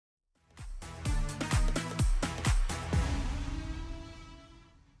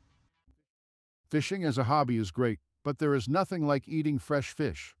Fishing as a hobby is great, but there is nothing like eating fresh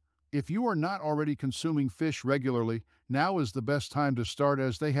fish. If you are not already consuming fish regularly, now is the best time to start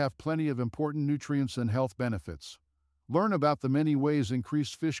as they have plenty of important nutrients and health benefits. Learn about the many ways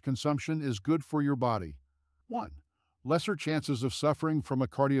increased fish consumption is good for your body. 1. Lesser chances of suffering from a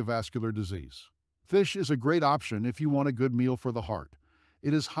cardiovascular disease. Fish is a great option if you want a good meal for the heart.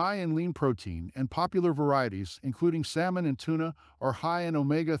 It is high in lean protein, and popular varieties, including salmon and tuna, are high in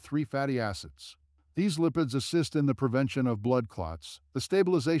omega-3 fatty acids. These lipids assist in the prevention of blood clots, the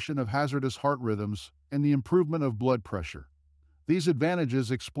stabilization of hazardous heart rhythms, and the improvement of blood pressure. These advantages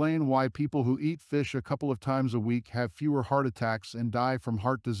explain why people who eat fish a couple of times a week have fewer heart attacks and die from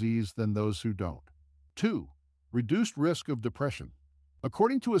heart disease than those who don't. 2. Reduced risk of depression.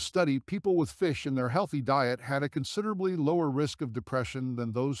 According to a study, people with fish in their healthy diet had a considerably lower risk of depression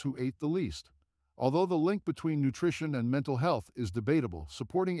than those who ate the least. Although the link between nutrition and mental health is debatable,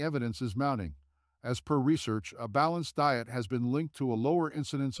 supporting evidence is mounting. As per research, a balanced diet has been linked to a lower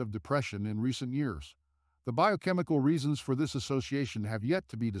incidence of depression in recent years. The biochemical reasons for this association have yet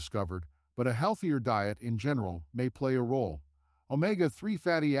to be discovered, but a healthier diet in general may play a role. Omega-3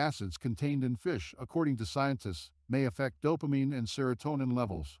 fatty acids contained in fish, according to scientists, may affect dopamine and serotonin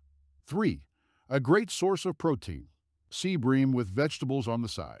levels. 3. A great source of protein. Sea bream with vegetables on the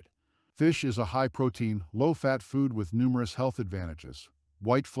side. Fish is a high-protein, low-fat food with numerous health advantages.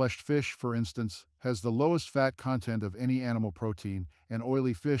 White-fleshed fish, for instance, has the lowest fat content of any animal protein, and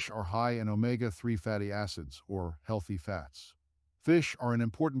oily fish are high in omega-3 fatty acids, or healthy fats. Fish are an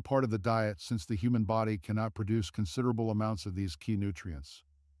important part of the diet since the human body cannot produce considerable amounts of these key nutrients.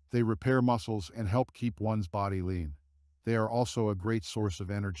 They repair muscles and help keep one's body lean. They are also a great source of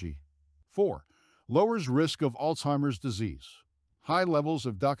energy. 4. Lowers risk of Alzheimer's disease. High levels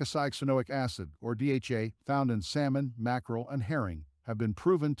of docosahexaenoic acid, or DHA, found in salmon, mackerel, and herring, have been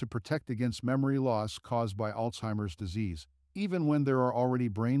proven to protect against memory loss caused by Alzheimer's disease, even when there are already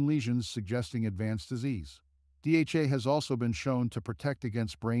brain lesions suggesting advanced disease. DHA has also been shown to protect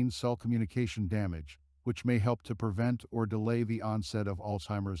against brain cell communication damage, which may help to prevent or delay the onset of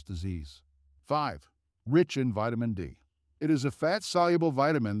Alzheimer's disease. 5. Rich in vitamin D. It is a fat-soluble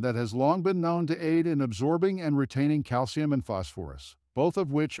vitamin that has long been known to aid in absorbing and retaining calcium and phosphorus, both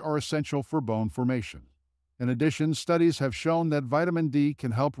of which are essential for bone formation. In addition, studies have shown that vitamin D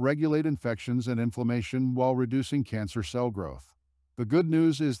can help regulate infections and inflammation while reducing cancer cell growth. The good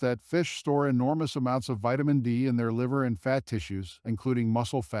news is that fish store enormous amounts of vitamin D in their liver and fat tissues, including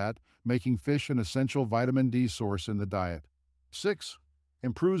muscle fat, making fish an essential vitamin D source in the diet. 6.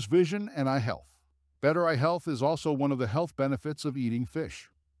 Improves vision and eye health. Better eye health is also one of the health benefits of eating fish.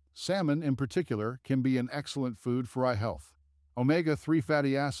 Salmon, in particular, can be an excellent food for eye health. Omega-3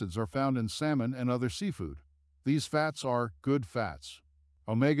 fatty acids are found in salmon and other seafood. These fats are good fats.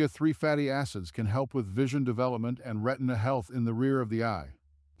 Omega-3 fatty acids can help with vision development and retina health in the rear of the eye.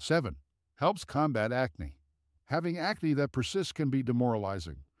 7. Helps combat acne. Having acne that persists can be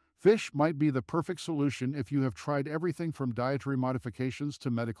demoralizing. Fish might be the perfect solution if you have tried everything from dietary modifications to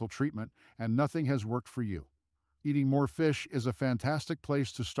medical treatment and nothing has worked for you. Eating more fish is a fantastic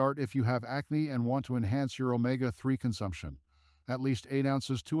place to start if you have acne and want to enhance your omega-3 consumption. At least 8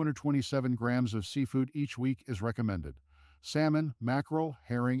 ounces, 227 grams of seafood each week is recommended. Salmon, mackerel,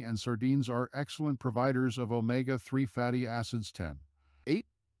 herring, and sardines are excellent providers of omega-3 fatty acids. 10. 8.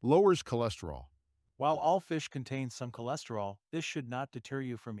 Lowers cholesterol. While all fish contain some cholesterol, this should not deter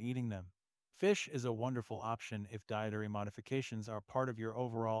you from eating them. Fish is a wonderful option if dietary modifications are part of your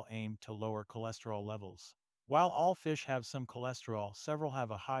overall aim to lower cholesterol levels. While all fish have some cholesterol, several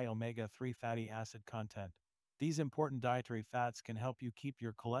have a high omega-3 fatty acid content. These important dietary fats can help you keep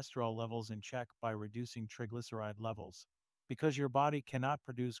your cholesterol levels in check by reducing triglyceride levels. Because your body cannot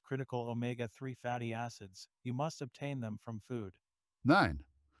produce critical omega-3 fatty acids, you must obtain them from food. 9.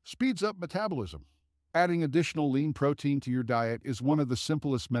 Speeds up metabolism. Adding additional lean protein to your diet is one of the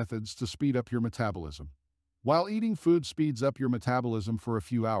simplest methods to speed up your metabolism. While eating food speeds up your metabolism for a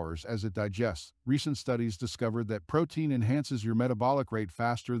few hours as it digests, recent studies discovered that protein enhances your metabolic rate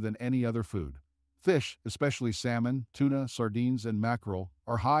faster than any other food. Fish, especially salmon, tuna, sardines, and mackerel,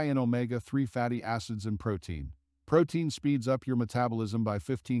 are high in omega-3 fatty acids and protein. Protein speeds up your metabolism by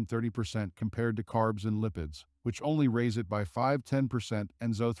 15–30% compared to carbs and lipids, which only raise it by 5–10%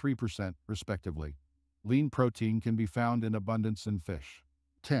 and 3%, respectively. Lean protein can be found in abundance in fish.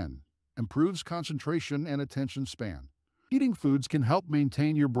 10. Improves concentration and attention span. Eating foods can help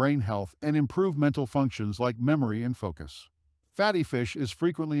maintain your brain health and improve mental functions like memory and focus. Fatty fish is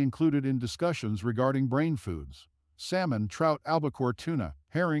frequently included in discussions regarding brain foods. Salmon, trout, albacore, tuna,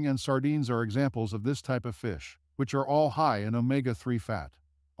 herring, and sardines are examples of this type of fish, which are all high in omega-3 fat.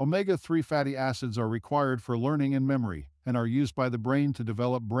 Omega-3 fatty acids are required for learning and memory and are used by the brain to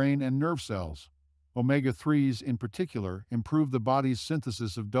develop brain and nerve cells. Omega-3s, in particular, improve the body's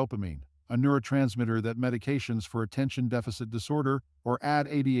synthesis of dopamine, a neurotransmitter that medications for attention deficit disorder or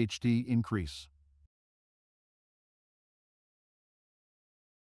ADHD increase.